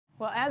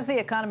Well, as the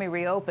economy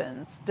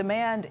reopens,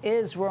 demand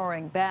is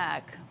roaring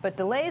back, but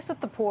delays at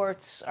the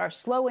ports are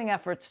slowing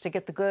efforts to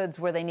get the goods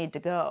where they need to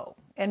go.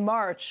 In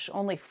March,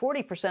 only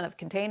 40% of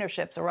container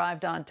ships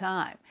arrived on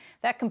time.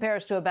 That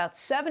compares to about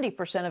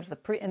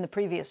 70% in the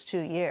previous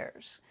 2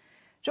 years.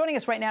 Joining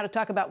us right now to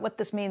talk about what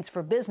this means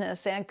for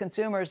business and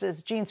consumers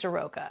is Gene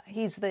Soroka.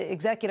 He's the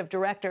executive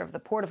director of the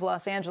Port of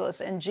Los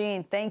Angeles. And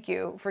Gene, thank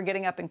you for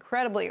getting up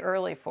incredibly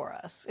early for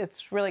us.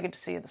 It's really good to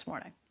see you this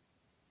morning.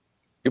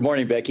 Good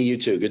morning, Becky. You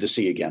too. Good to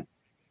see you again.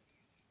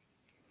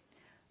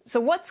 So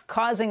what's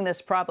causing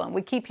this problem?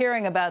 We keep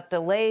hearing about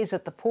delays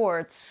at the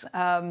ports.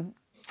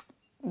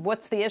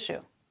 What's the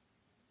issue?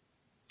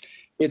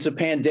 It's a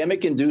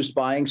pandemic-induced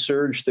buying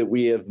surge that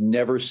we have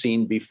never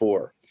seen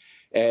before.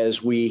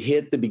 As we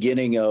hit the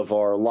beginning of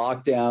our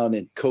lockdown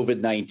and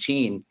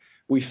COVID-19,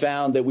 we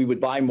found that we would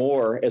buy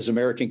more as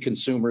American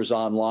consumers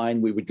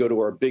online. We would go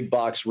to our big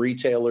box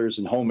retailers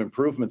and home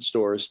improvement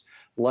stores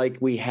like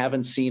we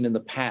haven't seen in the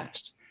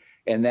past.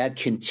 And that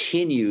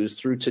continues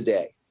through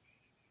today.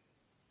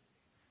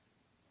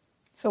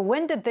 So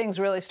when did things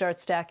really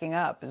start stacking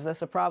up? Is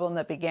this a problem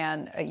that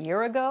began a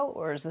year ago,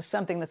 or is this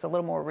something that's a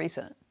little more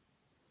recent?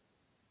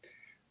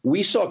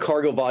 We saw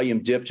cargo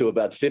volume dip to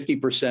about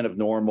 50% of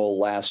normal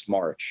last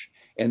March.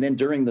 And then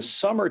during the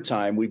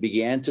summertime, we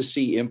began to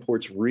see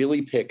imports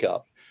really pick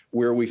up,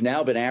 where we've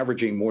now been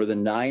averaging more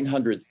than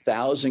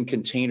 900,000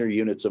 container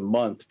units a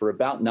month for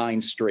about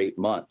 9 straight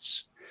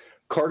months.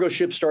 Cargo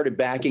ships started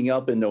backing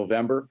up in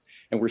November,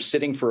 and we're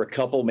sitting for a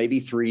couple,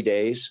 maybe 3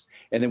 days.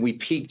 And then we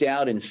peaked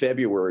out in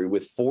February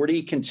with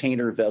 40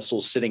 container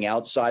vessels sitting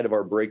outside of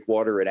our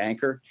breakwater at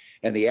anchor,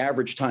 and the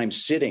average time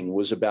sitting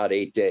was about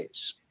 8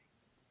 days.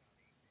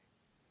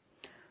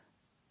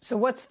 So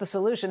what's the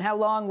solution? How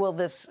long will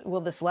this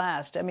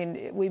last? I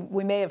mean,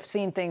 we may have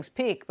seen things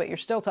peak, but you're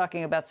still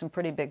talking about some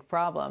pretty big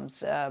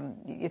problems.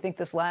 You think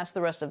this lasts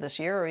the rest of this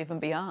year or even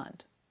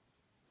beyond?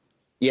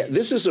 Yeah,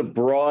 this is a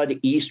broad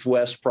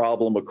east-west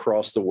problem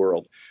across the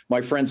world.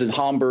 My friends in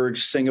Hamburg,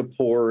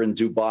 Singapore, and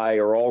Dubai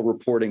are all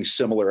reporting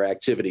similar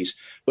activities.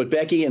 But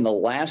Becky, in the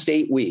last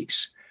 8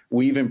 weeks,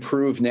 we've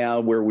improved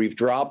now where we've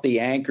dropped the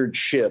anchored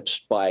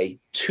ships by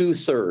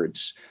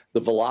 2/3.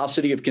 The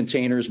velocity of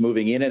containers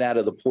moving in and out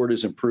of the port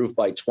has improved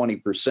by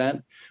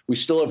 20%. We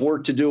still have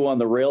work to do on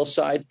the rail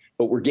side,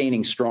 but we're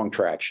gaining strong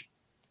traction.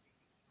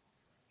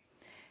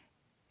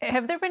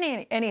 Have there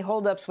been any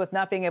holdups with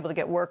not being able to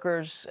get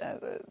workers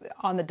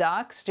on the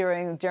docks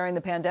during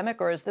the pandemic,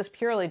 or is this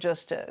purely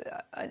just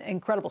an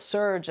incredible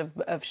surge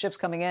of ships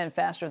coming in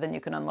faster than you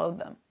can unload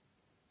them?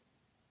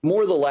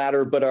 More the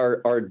latter, but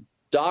our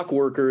dock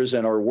workers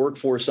and our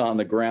workforce on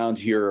the ground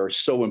here are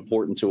so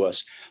important to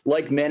us.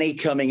 Like many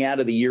coming out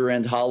of the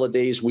year-end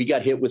holidays, we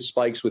got hit with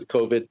spikes with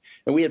COVID,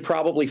 and we had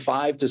probably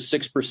 5 to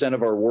 6%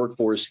 of our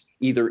workforce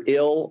either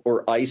ill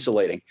or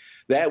isolating.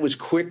 That was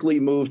quickly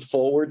moved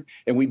forward,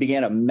 and we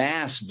began a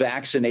mass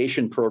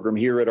vaccination program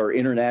here at our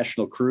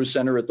International Cruise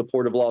Center at the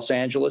Port of Los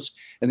Angeles.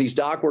 And these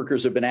dock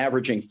workers have been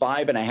averaging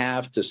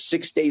 5.5 to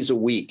 6 days a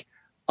week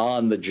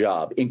on the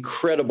job.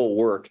 Incredible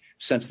work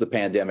since the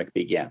pandemic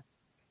began.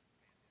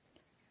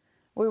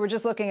 We were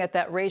just looking at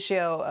that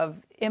ratio of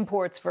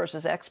imports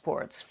versus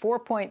exports,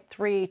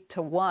 4.3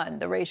 to 1,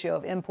 the ratio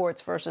of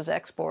imports versus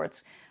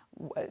exports.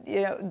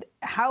 You know,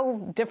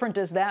 how different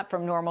is that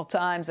from normal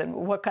times, and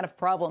what kind of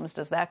problems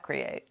does that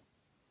create?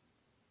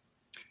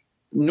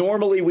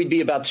 Normally, we'd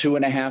be about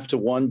 2.5 to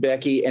 1,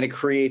 Becky, and it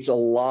creates a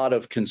lot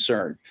of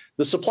concern.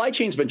 The supply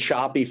chain's been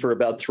choppy for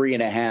about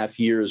 3.5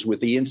 years with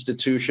the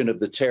institution of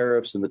the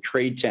tariffs and the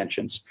trade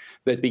tensions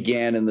that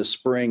began in the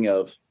spring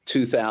of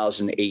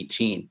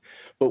 2018.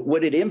 But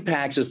what it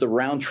impacts is the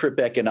round trip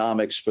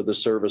economics for the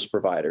service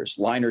providers,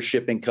 liner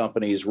shipping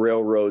companies,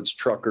 railroads,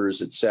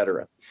 truckers, et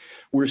cetera.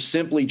 We're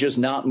simply just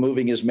not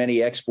moving as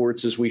many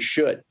exports as we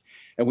should.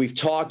 And we've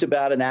talked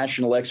about a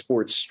national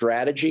export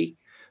strategy.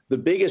 The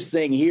biggest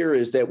thing here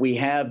is that we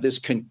have this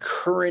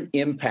concurrent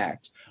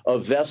impact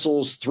of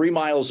vessels 3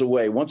 miles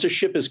away. Once a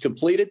ship is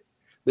completed,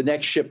 the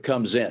next ship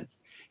comes in.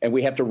 And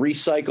we have to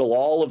recycle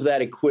all of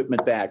that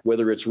equipment back,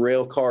 whether it's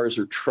rail cars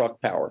or truck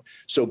power.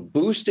 So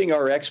boosting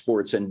our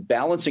exports and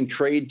balancing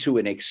trade to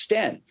an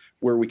extent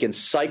where we can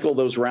cycle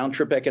those round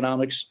trip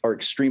economics are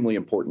extremely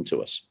important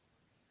to us.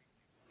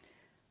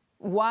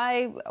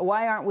 Why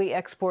aren't we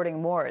exporting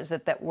more? Is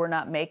it that we're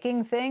not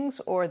making things,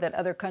 or that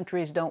other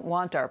countries don't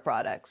want our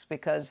products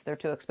because they're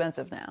too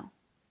expensive now?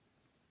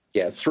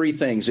 Yeah, 3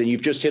 things, and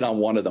you've just hit on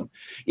one of them.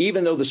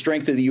 Even though the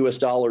strength of the U.S.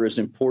 dollar is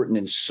important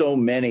in so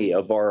many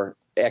of our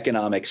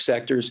economic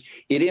sectors,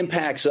 it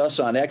impacts us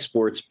on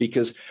exports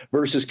because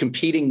versus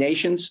competing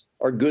nations,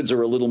 our goods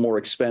are a little more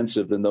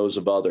expensive than those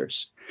of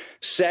others.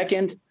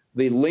 Second,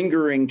 the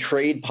lingering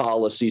trade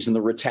policies and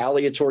the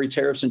retaliatory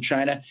tariffs in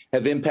China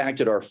have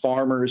impacted our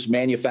farmers,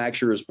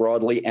 manufacturers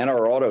broadly, and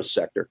our auto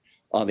sector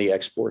on the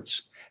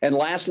exports. And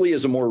lastly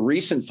is a more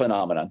recent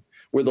phenomenon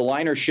where the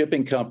liner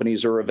shipping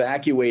companies are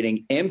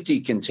evacuating empty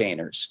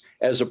containers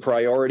as a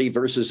priority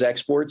versus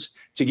exports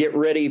to get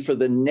ready for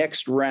the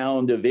next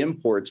round of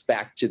imports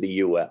back to the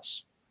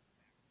U.S.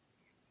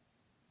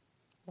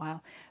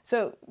 Wow.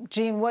 So,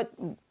 Gene, what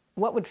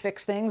would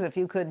fix things if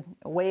you could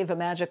wave a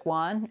magic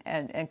wand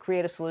and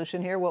create a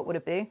solution here? What would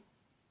it be?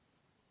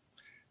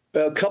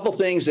 A couple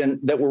things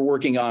that we're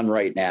working on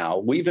right now.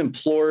 We've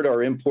implored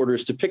our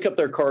importers to pick up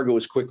their cargo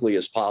as quickly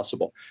as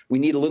possible. We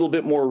need a little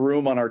bit more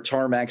room on our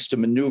tarmacs to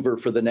maneuver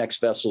for the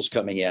next vessels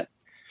coming in.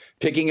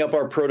 Picking up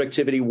our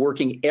productivity,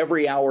 working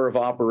every hour of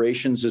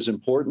operations is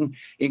important,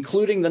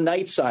 including the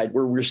night side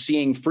where we're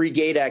seeing free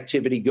gate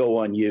activity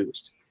go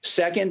unused.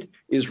 Second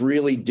is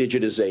really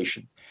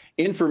digitization.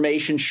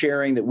 Information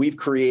sharing that we've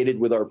created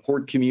with our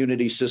port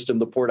community system,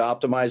 the Port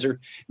Optimizer,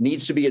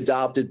 needs to be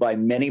adopted by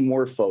many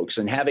more folks.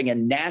 And having a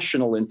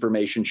national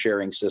information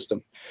sharing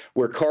system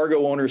where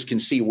cargo owners can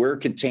see where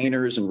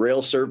containers and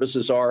rail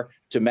services are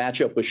to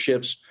match up with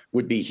ships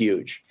would be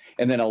huge.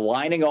 And then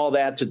aligning all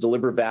that to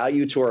deliver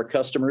value to our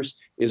customers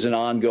is an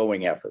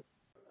ongoing effort.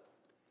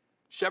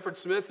 Shepard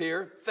Smith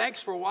here.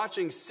 Thanks for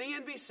watching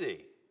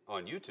CNBC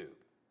on YouTube.